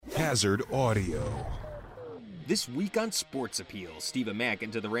Hazard Audio. This week on Sports Appeal, Steve and Matt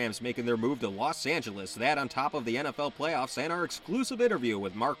into the Rams making their move to Los Angeles. That on top of the NFL playoffs and our exclusive interview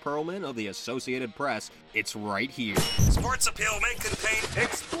with Mark Perlman of the Associated Press. It's right here. Sports Appeal may contain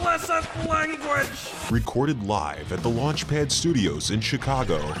explicit language. Recorded live at the Launchpad Studios in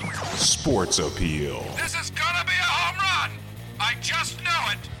Chicago. Sports Appeal. This is gonna be a home run. I just know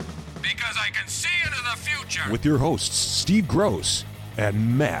it because I can see into the future. With your hosts, Steve Gross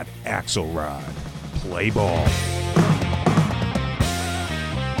and Matt Axelrod. Play ball.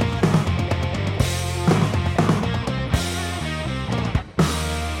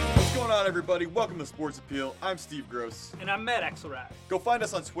 What's going on, everybody? Welcome to Sports Appeal. I'm Steve Gross. And I'm Matt Axelrod. Go find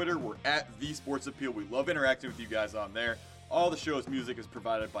us on Twitter. We're at The Sports Appeal. We love interacting with you guys on there. All the show's music is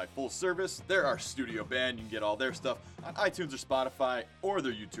provided by Full Service. They're our studio band. You can get all their stuff on iTunes or Spotify or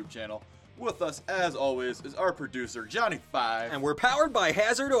their YouTube channel. With us, as always, is our producer, Johnny Five. And we're powered by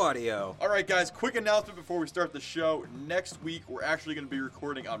Hazard Audio. All right, guys, quick announcement before we start the show. Next week, we're actually going to be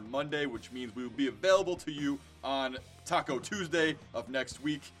recording on Monday, which means we will be available to you on Taco Tuesday of next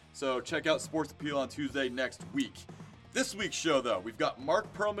week. So check out Sports Appeal on Tuesday next week. This week's show, though, we've got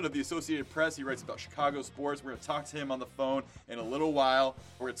Mark Perlman of the Associated Press. He writes about Chicago sports. We're going to talk to him on the phone in a little while.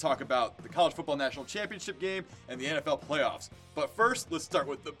 We're going to talk about the College Football National Championship game and the NFL playoffs. But first, let's start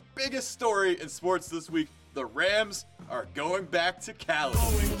with the biggest story in sports this week. The Rams are going back to Cali.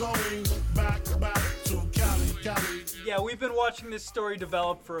 Going back to Cali. Yeah, we've been watching this story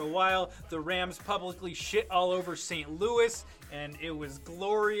develop for a while. The Rams publicly shit all over St. Louis, and it was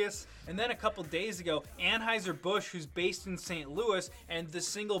glorious. And then a couple days ago, Anheuser-Busch, who's based in St. Louis and the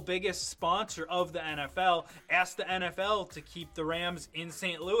single biggest sponsor of the NFL, asked the NFL to keep the Rams in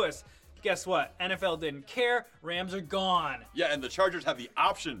St. Louis. Guess what? NFL didn't care. Rams are gone. Yeah, and the Chargers have the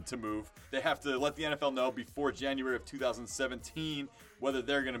option to move. They have to let the NFL know before January of 2017 whether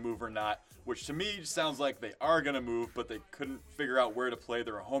they're going to move or not, which to me sounds like they are going to move, but they couldn't figure out where to play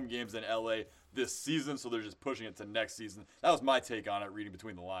their home games in LA this season, so they're just pushing it to next season. That was my take on it, reading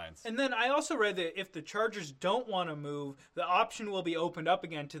between the lines. And then I also read that if the Chargers don't want to move, the option will be opened up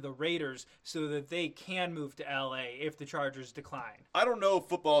again to the Raiders so that they can move to LA if the Chargers decline. I don't know if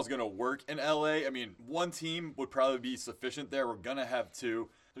football is going to work in LA. I mean, one team would probably be sufficient there. We're going to have two.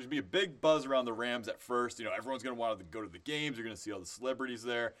 There's going to be a big buzz around the Rams at first. You know, everyone's going to want to go to the games. You're going to see all the celebrities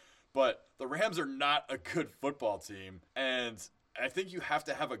there. But the Rams are not a good football team, and I think you have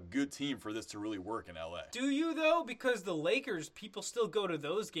to have a good team for this to really work in LA. Do you, though? Because the Lakers, people still go to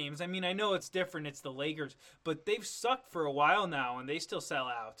those games. I mean, I know it's different. It's the Lakers. But they've sucked for a while now, and they still sell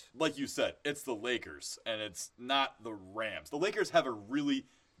out. Like you said, it's the Lakers, and it's not the Rams. The Lakers have a really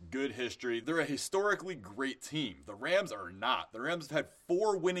good history. They're a historically great team. The Rams are not. The Rams have had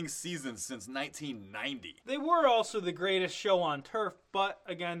 4 winning seasons since 1990. They were also the greatest show on turf, but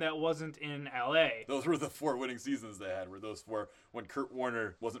again, that wasn't in LA. Those were the 4 winning seasons they had, were those 4 when Kurt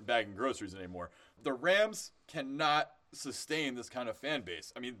Warner wasn't bagging groceries anymore. The Rams cannot sustain this kind of fan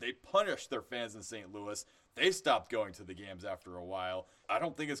base. I mean, they punished their fans in St. Louis. They stopped going to the games after a while. I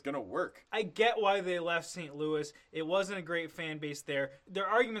don't think it's going to work. I get why they left St. Louis. It wasn't a great fan base there. Their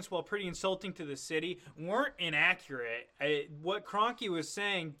arguments, while pretty insulting to the city, weren't inaccurate. What Kroenke was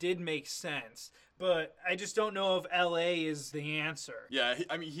saying did make sense, but I just don't know if LA is the answer. Yeah,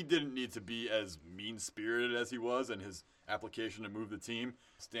 he didn't need to be as mean-spirited as he was in his application to move the team.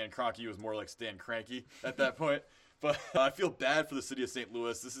 Stan Kroenke was more like Stan Cranky at that point. But I feel bad for the city of St.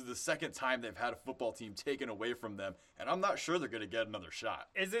 Louis. This is the second time they've had a football team taken away from them, and I'm not sure they're going to get another shot.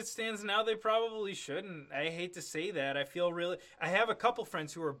 As it stands now, they probably shouldn't. I hate to say that. I have a couple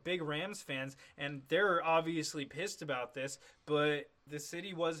friends who are big Rams fans, and they're obviously pissed about this, but the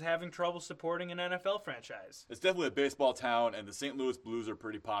city was having trouble supporting an NFL franchise. It's definitely a baseball town, and the St. Louis Blues are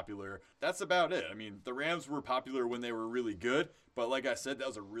pretty popular. That's about it. I mean, the Rams were popular when they were really good, but like I said, that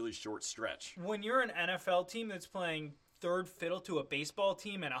was a really short stretch. When you're an NFL team that's playing third fiddle to a baseball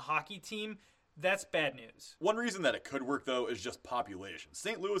team and a hockey team, that's bad news. One reason that it could work, though, is just population.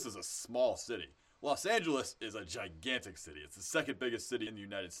 St. Louis is a small city. Los Angeles is a gigantic city. It's the second biggest city in the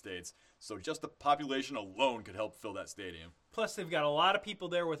United States, so just the population alone could help fill that stadium. Plus, they've got a lot of people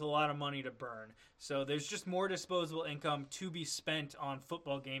there with a lot of money to burn, so there's just more disposable income to be spent on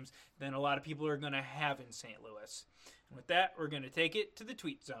football games than a lot of people are going to have in St. Louis. And with that, we're going to take it to the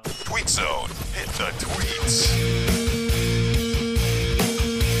tweet zone. Tweet Zone. Hit the tweets.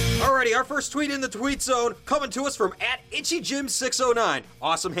 Alrighty, our first tweet in the tweet zone coming to us from @ItchyJim609.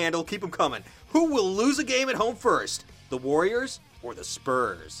 Awesome handle, keep them coming. Who will lose a game at home first, the Warriors or the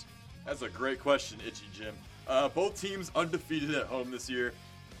Spurs? That's a great question, Itchy Jim. Both teams undefeated at home this year.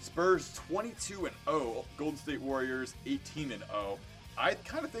 Spurs 22-0, Golden State Warriors 18-0. I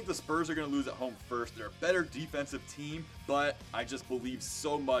kind of think the Spurs are going to lose at home first. They're a better defensive team, but I just believe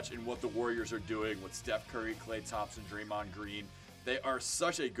so much in what the Warriors are doing with Steph Curry, Klay Thompson, Draymond Green. They are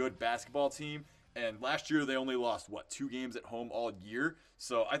such a good basketball team, and last year they only lost, 2 games at home all year?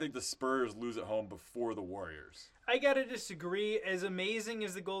 So I think the Spurs lose at home before the Warriors. I gotta disagree. As amazing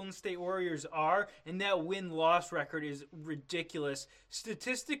as the Golden State Warriors are, and that win-loss record is ridiculous,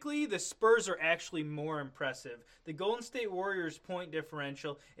 statistically, the Spurs are actually more impressive. The Golden State Warriors' point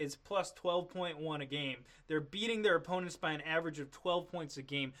differential is plus 12.1 a game. They're beating their opponents by an average of 12 points a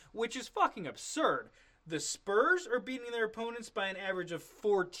game, which is fucking absurd. The Spurs are beating their opponents by an average of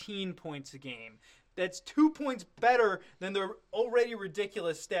 14 points a game. That's 2 points better than the already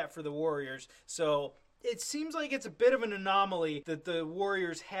ridiculous stat for the Warriors. So it seems like it's a bit of an anomaly that the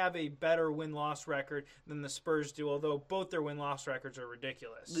Warriors have a better win-loss record than the Spurs do, although both their win-loss records are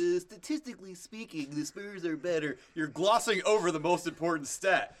ridiculous. Statistically speaking, the Spurs are better. You're glossing over the most important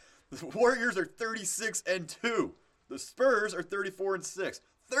stat. The Warriors are 36-2. The Spurs are 34-6.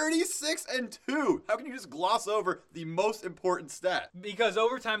 36-2. How can you just gloss over the most important stat? Because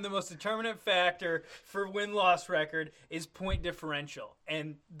over time, the most determinant factor for win-loss record is point differential,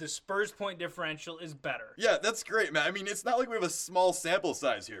 and the Spurs' point differential is better. Yeah, that's great, man. I mean, it's not like we have a small sample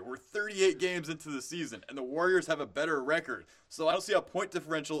size here. We're 38 games into the season, and the Warriors have a better record. So I don't see how point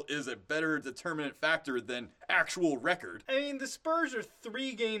differential is a better determinant factor than actual record. I mean, the Spurs are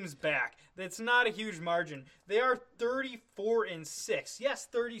 3 games back. That's not a huge margin. They are 34-6. Yes,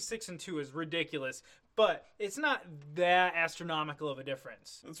 36-2 is ridiculous, but it's not that astronomical of a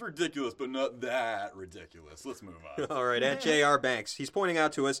difference. It's ridiculous, but not that ridiculous. Let's move on. All right, at J.R. Banks, he's pointing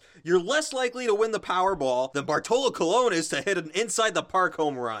out to us, you're less likely to win the Powerball than Bartolo Colon is to hit an inside-the-park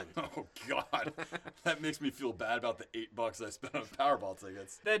home run. Oh, God. That makes me feel bad about the $8 I spent on Powerball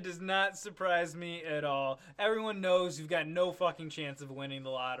tickets. That does not surprise me at all. Everyone knows you've got no fucking chance of winning the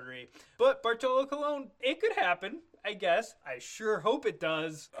lottery. But Bartolo Colon, it could happen. I guess. I sure hope it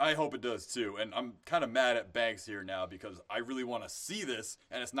does. I hope it does too. And I'm kind of mad at Banks here now because I really want to see this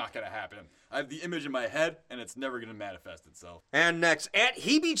and it's not going to happen. I have the image in my head and it's never going to manifest itself. And next, at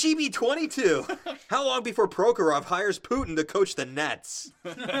HeebieJeebie22. How long before Prokhorov hires Putin to coach the Nets?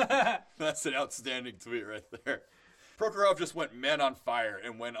 That's an outstanding tweet right there. Prokhorov just went man on fire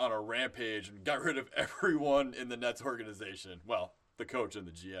and went on a rampage and got rid of everyone in the Nets organization. Well, the coach and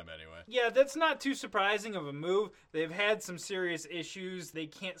the GM anyway. Yeah, that's not too surprising of a move. They've had some serious issues. They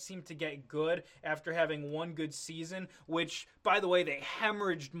can't seem to get good after having one good season, which, by the way, they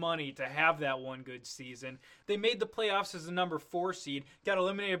hemorrhaged money to have that one good season. They made the playoffs as the number 4 seed, got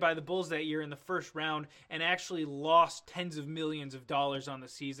eliminated by the Bulls that year in the first round, and actually lost tens of millions of dollars on the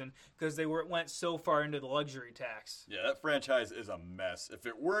season because they went so far into the luxury tax. Yeah, that franchise is a mess. If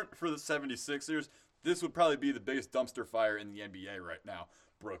it weren't for the 76ers, this would probably be the biggest dumpster fire in the NBA right now,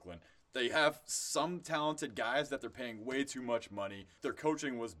 Brooklyn. They have some talented guys that they're paying way too much money. Their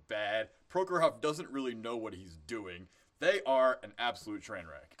coaching was bad. Prokhorov doesn't really know what he's doing. They are an absolute train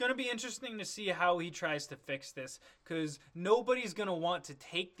wreck. It's going to be interesting to see how he tries to fix this because nobody's going to want to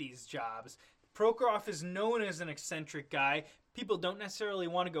take these jobs. Prokhorov is known as an eccentric guy. People don't necessarily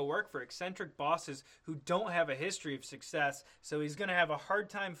want to go work for eccentric bosses who don't have a history of success, so he's going to have a hard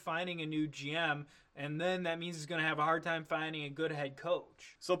time finding a new GM, and then that means he's going to have a hard time finding a good head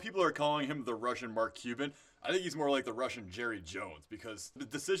coach. So people are calling him the Russian Mark Cuban. I think he's more like the Russian Jerry Jones because the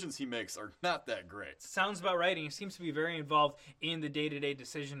decisions he makes are not that great. Sounds about right, and he seems to be very involved in the day-to-day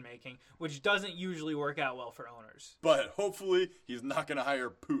decision-making, which doesn't usually work out well for owners. But hopefully he's not going to hire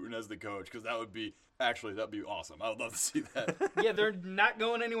Putin as the coach because that'd be awesome. I would love to see that. Yeah, they're not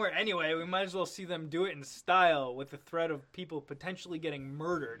going anywhere anyway. We might as well see them do it in style with the threat of people potentially getting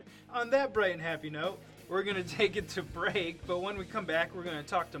murdered. On that bright and happy note, we're going to take it to break, but when we come back, we're going to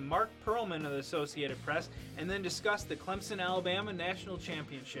talk to Mark Perlman of the Associated Press and then discuss the Clemson-Alabama National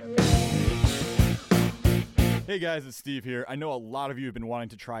Championship. Hey guys, it's Steve here. I know a lot of you have been wanting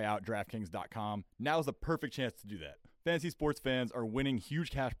to try out DraftKings.com. Now's the perfect chance to do that. Fantasy sports fans are winning huge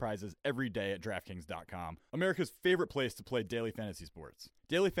cash prizes every day at DraftKings.com, America's favorite place to play daily fantasy sports.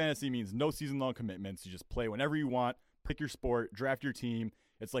 Daily fantasy means no season-long commitments. You just play whenever you want, pick your sport, draft your team.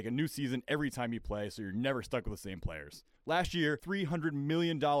 It's like a new season every time you play, so you're never stuck with the same players. Last year, $300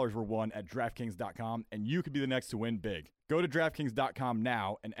 million were won at DraftKings.com, and you could be the next to win big. Go to DraftKings.com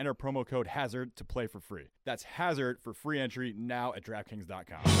now and enter promo code HAZARD to play for free. That's HAZARD for free entry now at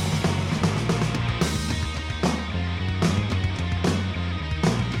DraftKings.com.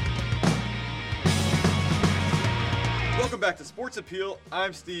 Welcome back to Sports Appeal.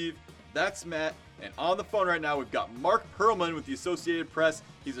 I'm Steve. That's Matt. And on the phone right now, we've got Mark Perlman with the Associated Press.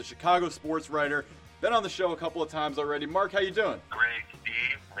 He's a Chicago sports writer. been on the show a couple of times already. Mark, how you doing? Great,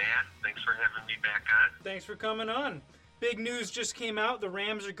 Steve, Matt, thanks for having me back on. Thanks for coming on. Big news just came out. The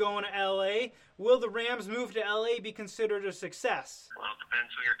Rams are going to L.A. Will the Rams move to L.A. be considered a success? Well, it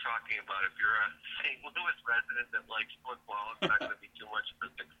depends who you're talking about. If you're a St. Louis resident that likes football, it's not going to be too much of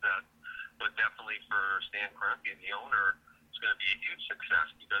a success. But definitely for Stan Kroenke, the owner, it's going to be a huge success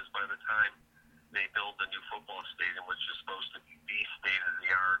because by the time they build the new football stadium, which is supposed to be the state of the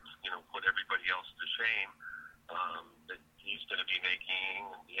art, put everybody else to shame, that he's going to be making,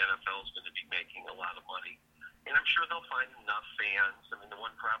 the NFL is going to be making a lot of money. And I'm sure they'll find enough fans. I mean, the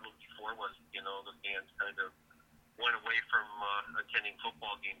one problem before was, the fans kind of went away from attending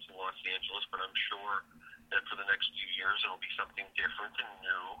football games in Los Angeles, but I'm sure that for the next few years it'll be something different and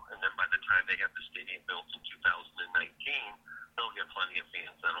new. And then by the time they have the stadium built in 2019, they'll get plenty of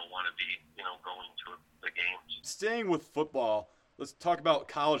fans that'll want to be, going to the games. Staying with football, let's talk about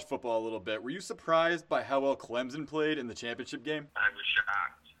college football a little bit. Were you surprised by how well Clemson played in the championship game? I was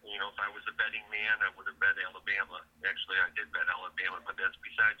shocked. If I was a betting man, I would have bet Alabama. Actually, I did bet Alabama, but that's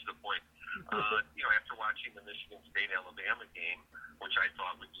besides the point. After watching the Michigan State-Alabama game, which I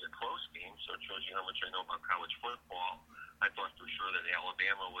thought would be a close game, so it shows you how much I know about college football, I thought for sure that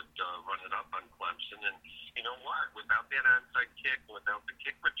Alabama would run it up on Clemson. And you know what? Without that onside kick, without the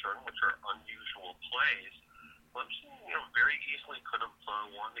kick return, which are unusual plays, Clemson, very easily could have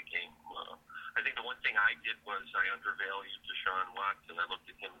won the game. I think the one thing I did was I undervalued Deshaun Watson. I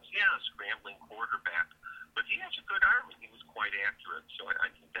looked at him as, a scrambling quarterback. But he has a good arm, and he was quite accurate. So I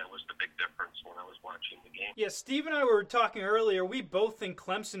think that was the big difference when I was watching the game. Yeah, Steve and I were talking earlier. We both think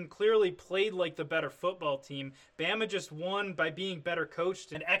Clemson clearly played like the better football team. Bama just won by being better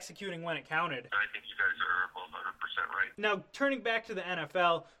coached and executing when it counted. I think you guys are both 100% right. Now, turning back to the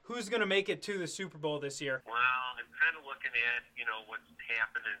NFL, who's going to make it to the Super Bowl this year? Well, I'm kind of looking at, what's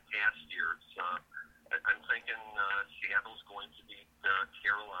happened in past years. I'm thinking Seattle's going to beat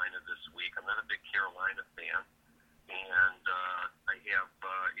Carolina this week. I'm not a big Carolina fan. And I have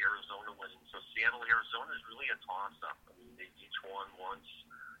Arizona winning. So Seattle, Arizona is really a toss-up. I mean, they each won once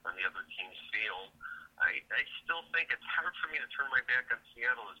on the other team's field. I still think it's hard for me to turn my back on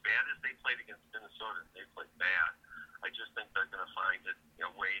Seattle. As bad as they played against Minnesota, they played bad. I just think they're going to find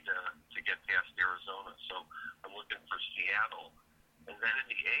a way to get past Arizona. So I'm looking for Seattle. And then in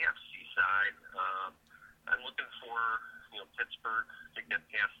the AFC side, I'm looking for Pittsburgh to get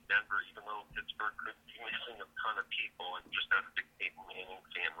past Denver, even though Pittsburgh could be missing a ton of people. I'm just not a big Peyton Manning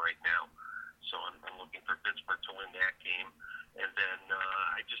fan right now. So I'm looking for Pittsburgh to win that game. And then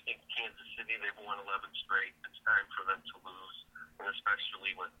I just think Kansas City, they've won 11 straight. It's time for them to lose, and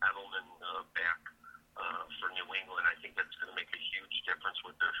especially with Edelman back for New England. I think that's going to make a huge difference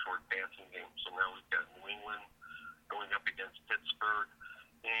with their short passing game. So now we've got New England going up against Pittsburgh,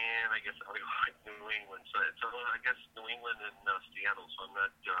 and I guess I'll go like New England. So I guess New England and Seattle, so I'm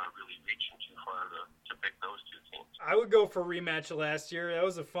not really reaching too far to pick those two teams. I would go for a rematch last year. That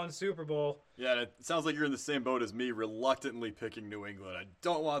was a fun Super Bowl. Yeah, it sounds like you're in the same boat as me, reluctantly picking New England. I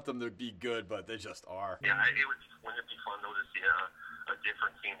don't want them to be good, but they just are. Yeah, wouldn't it be fun, though, to see a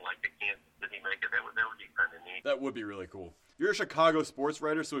different team like the Kansas City make it? That would be kind of neat. That would be really cool. You're a Chicago sports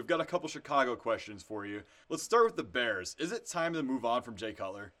writer, so we've got a couple Chicago questions for you. Let's start with the Bears. Is it time to move on from Jay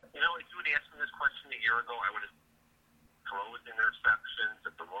Cutler? If you would ask me this question a year ago, I would have thrown interceptions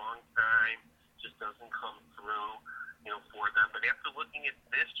at the wrong time. Just doesn't come through, for them. But after looking at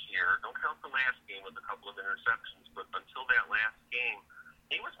this year, don't count the last game with a couple of interceptions, but until that last game,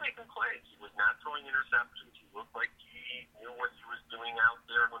 he was making plays. He was not throwing interceptions. He looked like he knew what he was doing out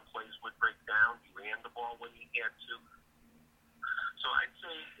there when plays would break down. He ran the ball when he had to. So I'd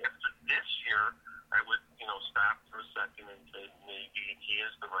say after this year, I would, stop for a second and say maybe he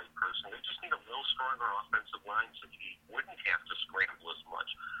is the right person. They just need a little stronger offensive line so he wouldn't have to scramble as much.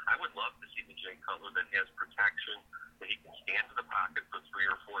 I would love to see the Jay Cutler that has protection, that he can stand in the pocket for 3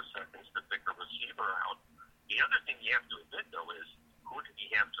 or 4 seconds to pick a receiver out. The other thing you have to admit, though, is who did he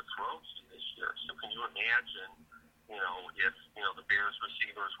have to throw to this year? So can you imagine, if, the Bears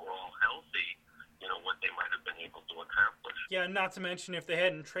receivers were all healthy, what they might have been able to accomplish. Yeah, not to mention if they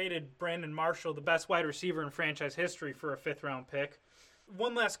hadn't traded Brandon Marshall, the best wide receiver in franchise history, for a 5th-round pick.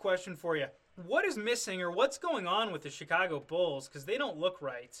 One last question for you. What is missing, or what's going on with the Chicago Bulls? Because they don't look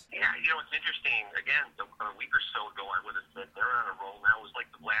right. Yeah, it's interesting. Again, a week or so ago, I would have said they're on a roll now. It was like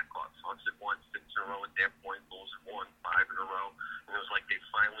the Blackhawks. Hawks had won 6 in a row at that point. Bulls had won 5 in a row. And it was like they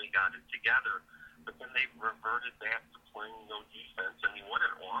finally got it together. But then they reverted back to playing no defense. I mean, what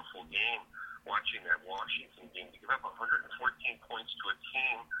an awful game watching that Washington game. To give up 114 points to a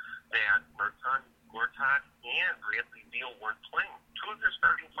team that Martin Gortat and Bradley Beal weren't playing. Two of their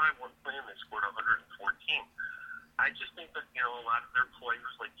starting five weren't playing. They scored 114. I just think that, a lot of their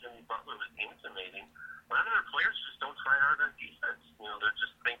players, like Jimmy Butler was intimating, a lot of their players just don't try hard on defense. They're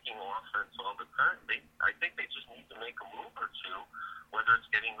just thinking offense all the time. I think they just need to make a move or two, whether it's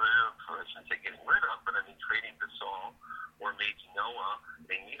getting rid of, or I shouldn't say getting rid of, but trading Gasol or maybe Noah.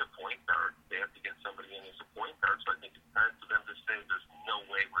 They need a point guard. They have to get somebody in as a point guard. So I think it's time for them to say there's no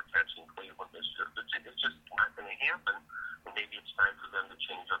way we're catching Cleveland this year. It's just not going to happen. And maybe it's time for them to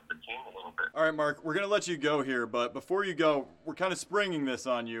change up the team a little bit. All right, Mark, we're going to let you go here, but before you go, we're kind of springing this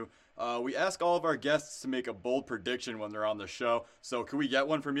on you. We ask all of our guests to make a bold prediction when they're on the show, so can we get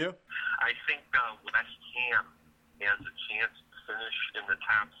one from you? I think West Ham has a chance to finish in the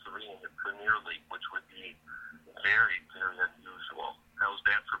top three in the Premier League, which would be very, very unusual. How's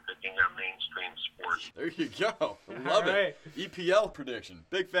that for picking a mainstream sport? There you go. Love it. EPL prediction.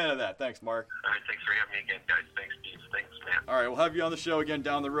 Big fan of that. Thanks, Mark. All right, thanks for having me again, guys. Thanks, Steve. Thanks, Matt. All right, we'll have you on the show again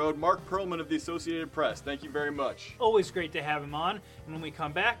down the road. Mark Perlman of the Associated Press. Thank you very much. Always great to have him on. And when we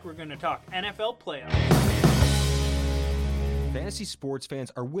come back, we're going to talk NFL playoffs. Fantasy sports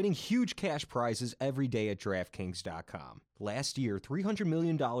fans are winning huge cash prizes every day at DraftKings.com. Last year, $300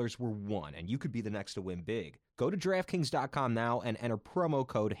 million were won, and you could be the next to win big. Go to DraftKings.com now and enter promo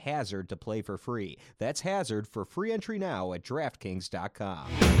code HAZARD to play for free. That's HAZARD for free entry now at DraftKings.com.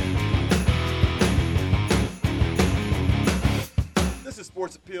 This is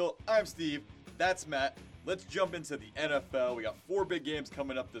Sports Appeal. I'm Steve. That's Matt. Let's jump into the NFL. We got 4 big games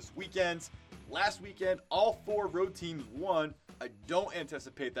coming up this weekend. Last weekend, all 4 road teams won. I don't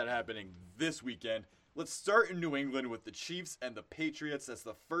anticipate that happening this weekend. Let's start in New England with the Chiefs and the Patriots. That's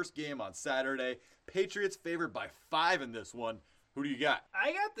the first game on Saturday. Patriots favored by 5 in this one. Who do you got?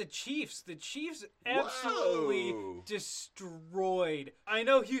 I got the Chiefs. The Chiefs absolutely Whoa. destroyed. I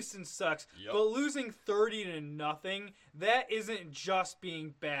know Houston sucks, but losing 30-0, that isn't just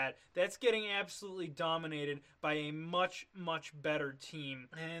being bad. That's getting absolutely dominated by a much, much better team.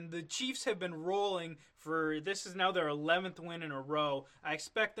 And the Chiefs have been rolling this is now their 11th win in a row. I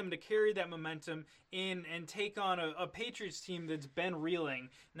expect them to carry that momentum in and take on a Patriots team that's been reeling.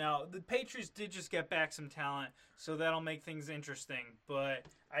 Now, the Patriots did just get back some talent, so that'll make things interesting. But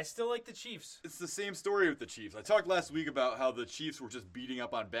I still like the Chiefs. It's the same story with the Chiefs. I talked last week about how the Chiefs were just beating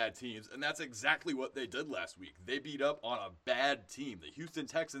up on bad teams, and that's exactly what they did last week. They beat up on a bad team. The Houston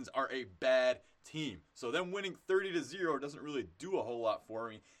Texans are a bad team. So them winning 30-0 doesn't really do a whole lot for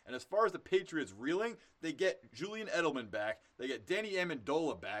me. And as far as the Patriots reeling, they get Julian Edelman back. They get Danny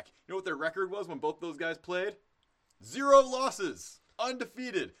Amendola back. You know what their record was when both those guys played? 0 losses.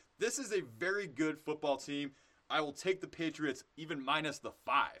 Undefeated. This is a very good football team. I will take the Patriots even minus the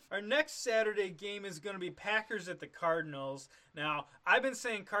 5. Our next Saturday game is going to be Packers at the Cardinals. Now, I've been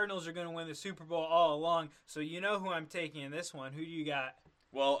saying Cardinals are going to win the Super Bowl all along, so you know who I'm taking in this one. Who do you got?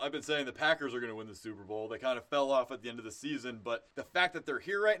 Well, I've been saying the Packers are going to win the Super Bowl. They kind of fell off at the end of the season, but the fact that they're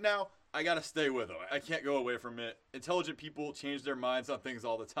here right now, I got to stay with them. I can't go away from it. Intelligent people change their minds on things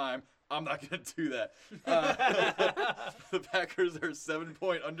all the time. I'm not going to do that. The Packers are a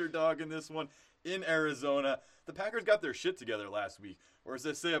 7-point underdog in this one in Arizona. The Packers got their shit together last week, or as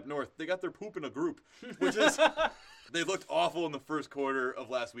they say up north, they got their poop in a group, which is they looked awful in the first quarter of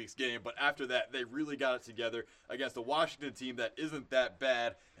last week's game, but after that, they really got it together against a Washington team that isn't that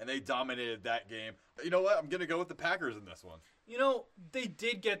bad, and they dominated that game. You know what? I'm going to go with the Packers in this one. You know, they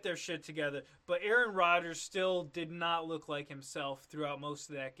did get their shit together, but Aaron Rodgers still did not look like himself throughout most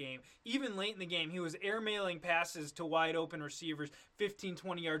of that game. Even late in the game, he was airmailing passes to wide open receivers 15,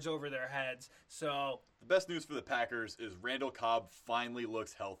 20 yards over their heads. So the best news for the Packers is Randall Cobb finally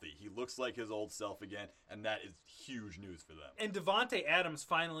looks healthy. He looks like his old self again, and that is huge news for them. And Devontae Adams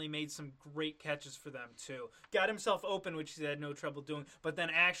finally made some great catches for them, too. Got himself open, which he had no trouble doing, but then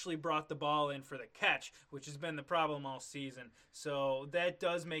actually brought the ball in for the catch, which has been the problem all season. So that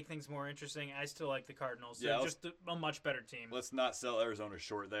does make things more interesting. I still like the Cardinals. They're just a much better team. Let's not sell Arizona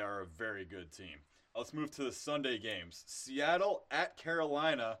short. They are a very good team. Let's move to the Sunday games. Seattle at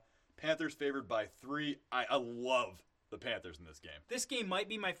Carolina. Panthers favored by 3. I love the Panthers in this game. This game might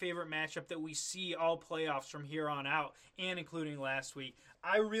be my favorite matchup that we see all playoffs from here on out, and including last week.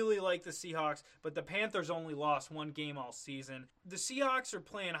 I really like the Seahawks, but the Panthers only lost 1 game all season. The Seahawks are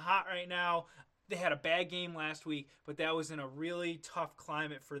playing hot right now. They had a bad game last week, but that was in a really tough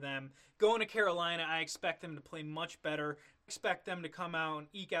climate for them. Going to Carolina, I expect them to play much better. Expect them to come out and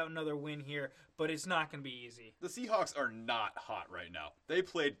eke out another win here, but it's not going to be easy. The Seahawks are not hot right now. They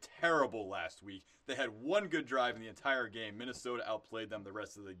played terrible last week. They had one good drive in the entire game. Minnesota outplayed them the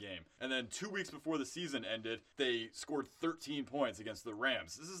rest of the game. And then 2 weeks before the season ended, they scored 13 points against the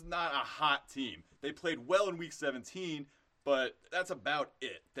Rams. This is not a hot team. They played well in week 17, but that's about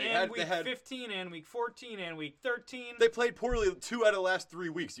it. They had week 15 and week 14 and week 13. They played poorly 2 out of the last 3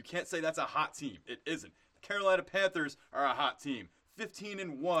 weeks. You can't say that's a hot team. It isn't. The Carolina Panthers are a hot team.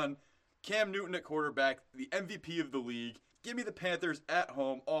 15-1. Cam Newton at quarterback, the MVP of the league. Give me the Panthers at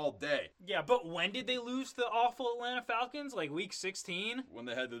home all day. Yeah, but when did they lose to the awful Atlanta Falcons? Like week 16? When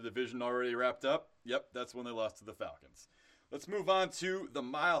they had the division already wrapped up. Yep, that's when they lost to the Falcons. Let's move on to the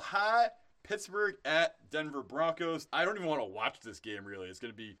Mile High. Pittsburgh at Denver Broncos. I don't even want to watch this game, really. It's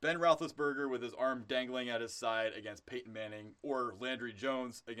going to be Ben Roethlisberger with his arm dangling at his side against Peyton Manning, or Landry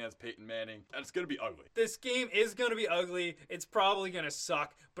Jones against Peyton Manning. And it's going to be ugly. This game is going to be ugly. It's probably going to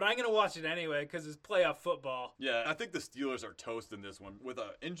suck, but I'm going to watch it anyway because it's playoff football. Yeah, I think the Steelers are toast in this one. With an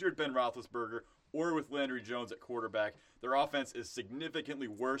injured Ben Roethlisberger or with Landry Jones at quarterback, their offense is significantly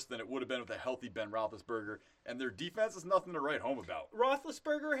worse than it would have been with a healthy Ben Roethlisberger, and their defense is nothing to write home about.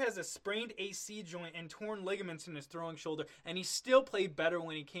 Roethlisberger has a sprained AC joint and torn ligaments in his throwing shoulder, and he still played better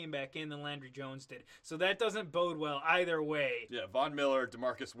when he came back in than Landry Jones did. So that doesn't bode well either way. Yeah, Von Miller,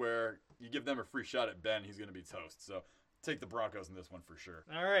 DeMarcus Ware, you give them a free shot at Ben, he's going to be toast. So take the Broncos in this one for sure.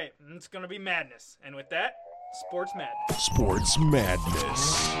 All right, it's going to be madness. And with that, Sports Madness. Sports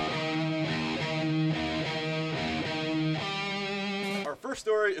Madness. Our first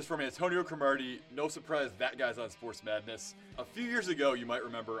story is from Antonio Cromartie. No surprise that guy's on Sports Madness. A few years ago, you might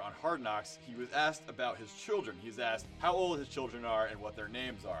remember on Hard Knocks, he was asked about his children. He was asked how old his children are and what their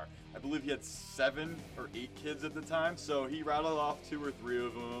names are. I believe he had 7 or 8 kids at the time, so he rattled off 2 or 3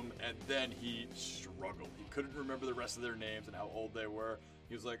 of them, and then he struggled. He couldn't remember the rest of their names and how old they were.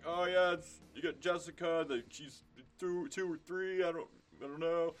 He was like, "Oh yeah, you got Jessica. She's 2 or 3. I don't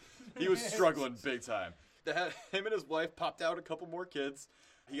know." He was struggling big time. Him and his wife popped out a couple more kids.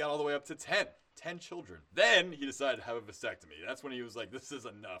 He got all the way up to 10 children. Then he decided to have a vasectomy. That's when he was like, "This is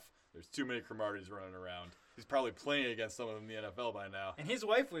enough. There's too many Cromarties running around." He's probably playing against some of them in the NFL by now. And his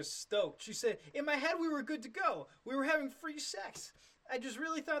wife was stoked. She said, "In my head, we were good to go. We were having free sex. I just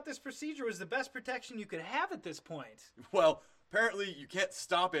really thought this procedure was the best protection you could have at this point." Well, apparently you can't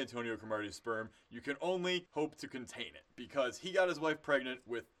stop Antonio Cromartie's sperm. You can only hope to contain it, because he got his wife pregnant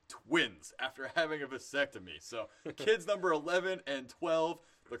with twins after having a vasectomy. So kids number 11 and 12,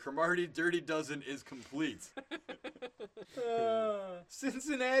 the Cromartie Dirty Dozen is complete.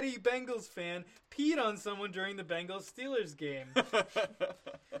 Cincinnati Bengals fan peed on someone during the Bengals-Steelers game.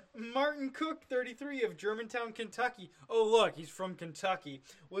 Martin Cook, 33, of Germantown, Kentucky. Oh, look, he's from Kentucky.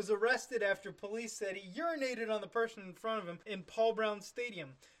 Was arrested after police said he urinated on the person in front of him in Paul Brown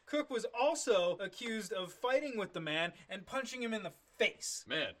Stadium. Cook was also accused of fighting with the man and punching him in the face.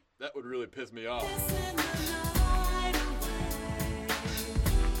 Man, that would really piss me off.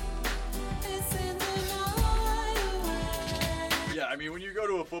 Yeah, I mean, when you go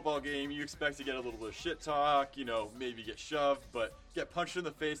to a football game, you expect to get a little bit of shit talk, maybe get shoved, but get punched in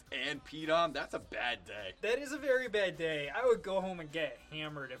the face and peed on, that's a bad day. That is a very bad day. I would go home and get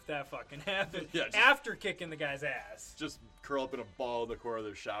hammered if that fucking happened. Yeah, after kicking the guy's ass. Just curl up in a ball in the corner of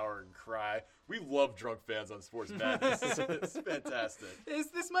their shower and cry. We love drunk fans on Sports Madness. It's fantastic.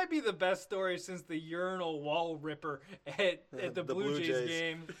 This might be the best story since the urinal wall ripper at the Blue Jays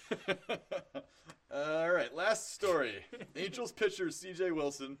game. All right, last story. Angels pitcher C.J.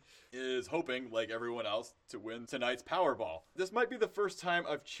 Wilson is hoping, like everyone else, to win tonight's Powerball. This might be the first time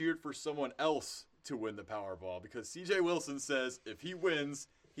I've cheered for someone else to win the Powerball, because C.J. Wilson says if he wins,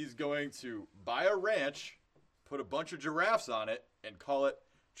 he's going to buy a ranch, put a bunch of giraffes on it, and call it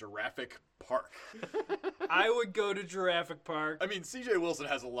Giraffic Park. I would go to Giraffic Park. I mean, C.J. Wilson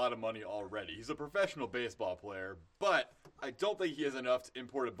has a lot of money already. He's a professional baseball player, but I don't think he has enough to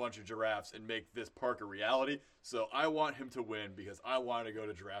import a bunch of giraffes and make this park a reality. So I want him to win because I want to go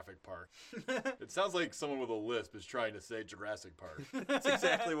to Giraffic Park. It sounds like someone with a lisp is trying to say Jurassic Park. That's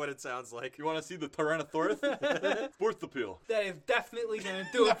exactly what it sounds like. You want to see the Tyrannosaurus? Sports Appeal. That is definitely going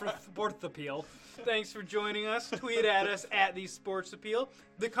to do it for Sports Appeal. Thanks for joining us. Tweet at us at the Sports Appeal.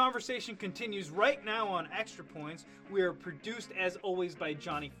 The conversation continues right now on Extra Points. We are produced, as always, by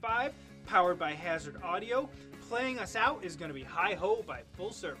Johnny Five, powered by Hazard Audio. Playing us out is going to be Hi Ho by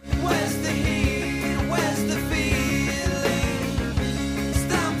Full Service. Where's the heat? Where's the feeling?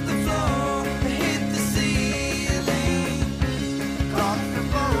 Stomp the floor, hit the ceiling.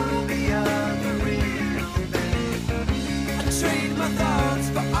 Claustrophobia, the once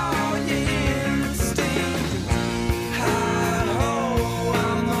for all your instincts. Hi-ho,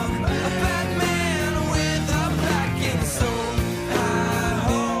 I'm a bad man with a blackened soul.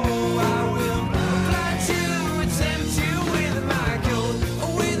 Hi-ho, I will blind you, tempt you with my gold.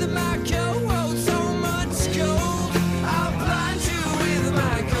 With my gold, so much gold. I'll blind you with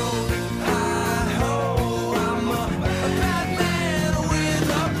my gold. Hi-ho, I'm a bad man with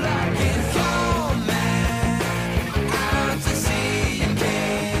a blackened soul. Man, out to sea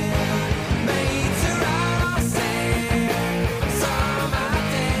again. Mates are all sand, some are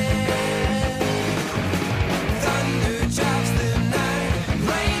dead. Thunder drops the night,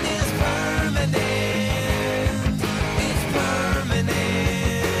 rain is permanent. It's permanent,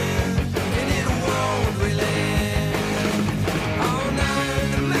 and it won't relent. All night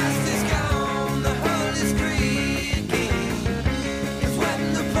the mast is gone, the hull is creaking. It's wet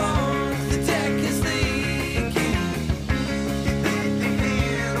in the bones, the deck is leaking. You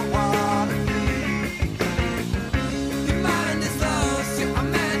hear the water leaking. Your mind is lost, you're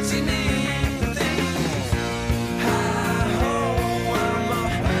imagining things. Hi-ho, I'm a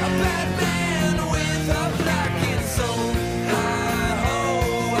bad man with a blackened soul. Hi-ho,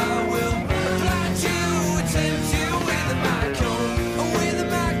 I will blind you, tempt you with my cold. With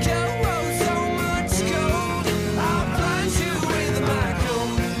my cold, so much gold. I'll blind you with my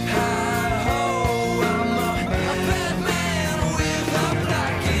cold. Hi-ho, I'm a bad man with a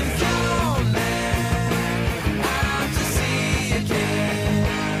blackened soul. Man, out to sea again.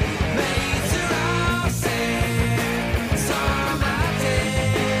 Mates are all sand, some are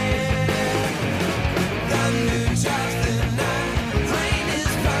dead. Thunder drops the night, rain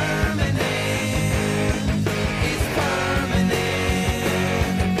is permanent. It's permanent,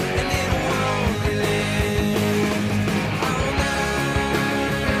 and it won't relent. All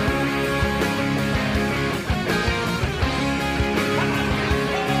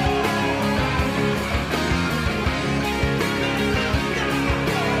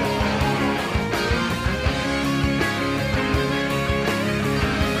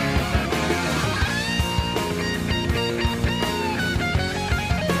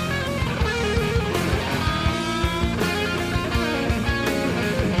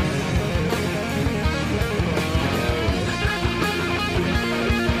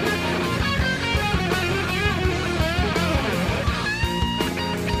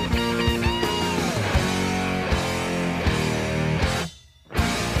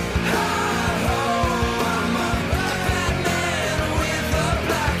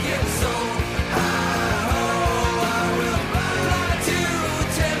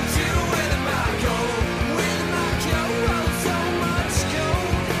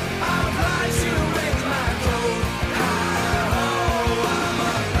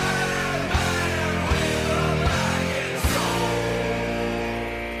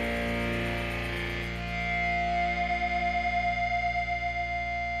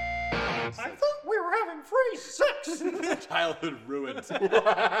I thought we were having free sex. Childhood ruined.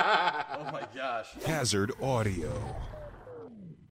 Oh my gosh. Hazard Audio.